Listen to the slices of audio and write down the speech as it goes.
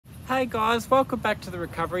Hey guys, welcome back to the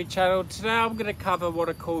Recovery Channel. Today I'm going to cover what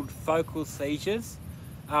are called focal seizures.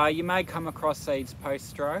 You may come across these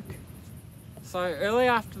post-stroke. So early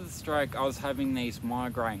after the stroke I was having these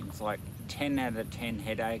migraines, like 10 out of 10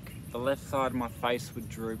 headache. The left side of my face would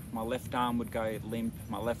droop, my left arm would go limp,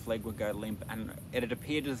 my left leg would go limp, and it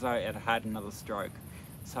appeared as though it had another stroke.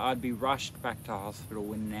 So I'd be rushed back to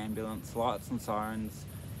hospital in an ambulance, lights and sirens.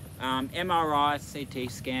 MRI,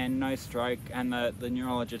 CT scan, no stroke, and the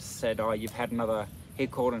neurologist said, oh, you've had another, he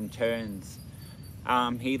called them turns.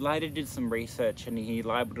 He later did some research and he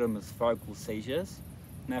labelled them as focal seizures.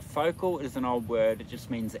 Now focal is an old word, it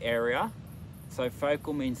just means area. So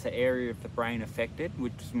focal means the area of the brain affected,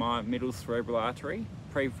 which is my middle cerebral artery,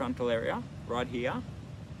 prefrontal area, right here.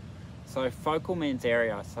 So focal means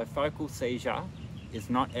area, so focal seizure is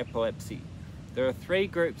not epilepsy. There are three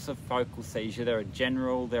groups of focal seizure. There are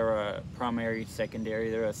general, there are primary, secondary.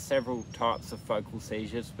 There are several types of focal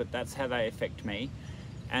seizures, but that's how they affect me.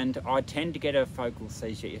 And I tend to get a focal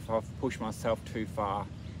seizure if I've pushed myself too far,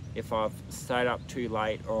 if I've stayed up too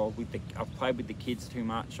late, or I've played with the kids too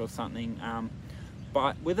much or something.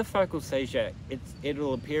 But with a focal seizure,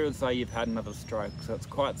 it'll appear as though you've had another stroke, so it's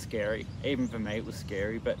quite scary. Even for me it was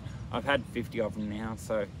scary, but I've had 50 of them now,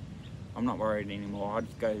 so I'm not worried anymore. I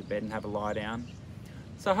just go to bed and have a lie down.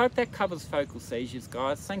 So I hope that covers focal seizures,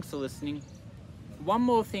 guys. Thanks for listening. One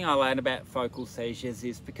more thing I learned about focal seizures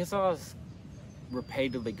is because I was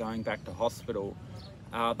repeatedly going back to hospital,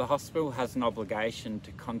 the hospital has an obligation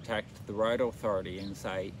to contact the road authority and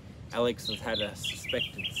say, Alex has had a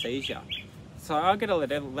suspected seizure. So I get a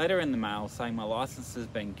letter in the mail saying my license has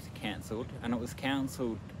been cancelled, and it was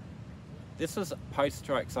cancelled. This was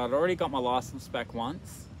post-stroke, so I'd already got my license back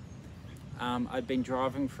once. I'd been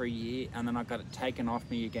driving for a year and then I got it taken off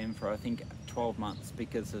me again for I think 12 months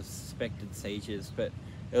because of suspected seizures, but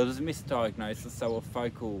it was a misdiagnosis, so were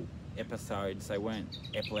focal episodes, they weren't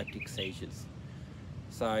epileptic seizures.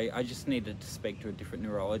 So I just needed to speak to a different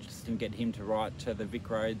neurologist and get him to write to the Vic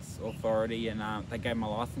Roads Authority, and they gave my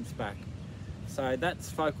license back. So that's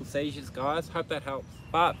focal seizures, guys, hope that helps.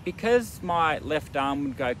 But because my left arm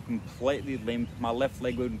would go completely limp, my left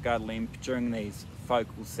leg would go limp during these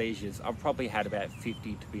focal seizures, I've probably had about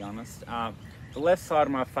 50 to be honest. The left side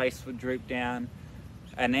of my face would droop down,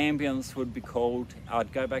 an ambulance would be called,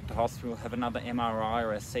 I'd go back to hospital, have another MRI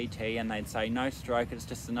or a CT, and they'd say no stroke, it's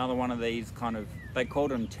just another one of these kind of, they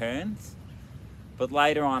called them turns. But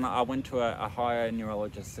later on I went to a higher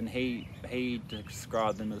neurologist and he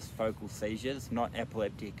described them as focal seizures, not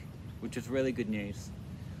epileptic, which is really good news.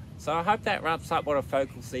 So I hope that wraps up what a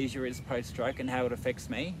focal seizure is post-stroke and how it affects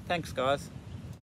me. Thanks guys.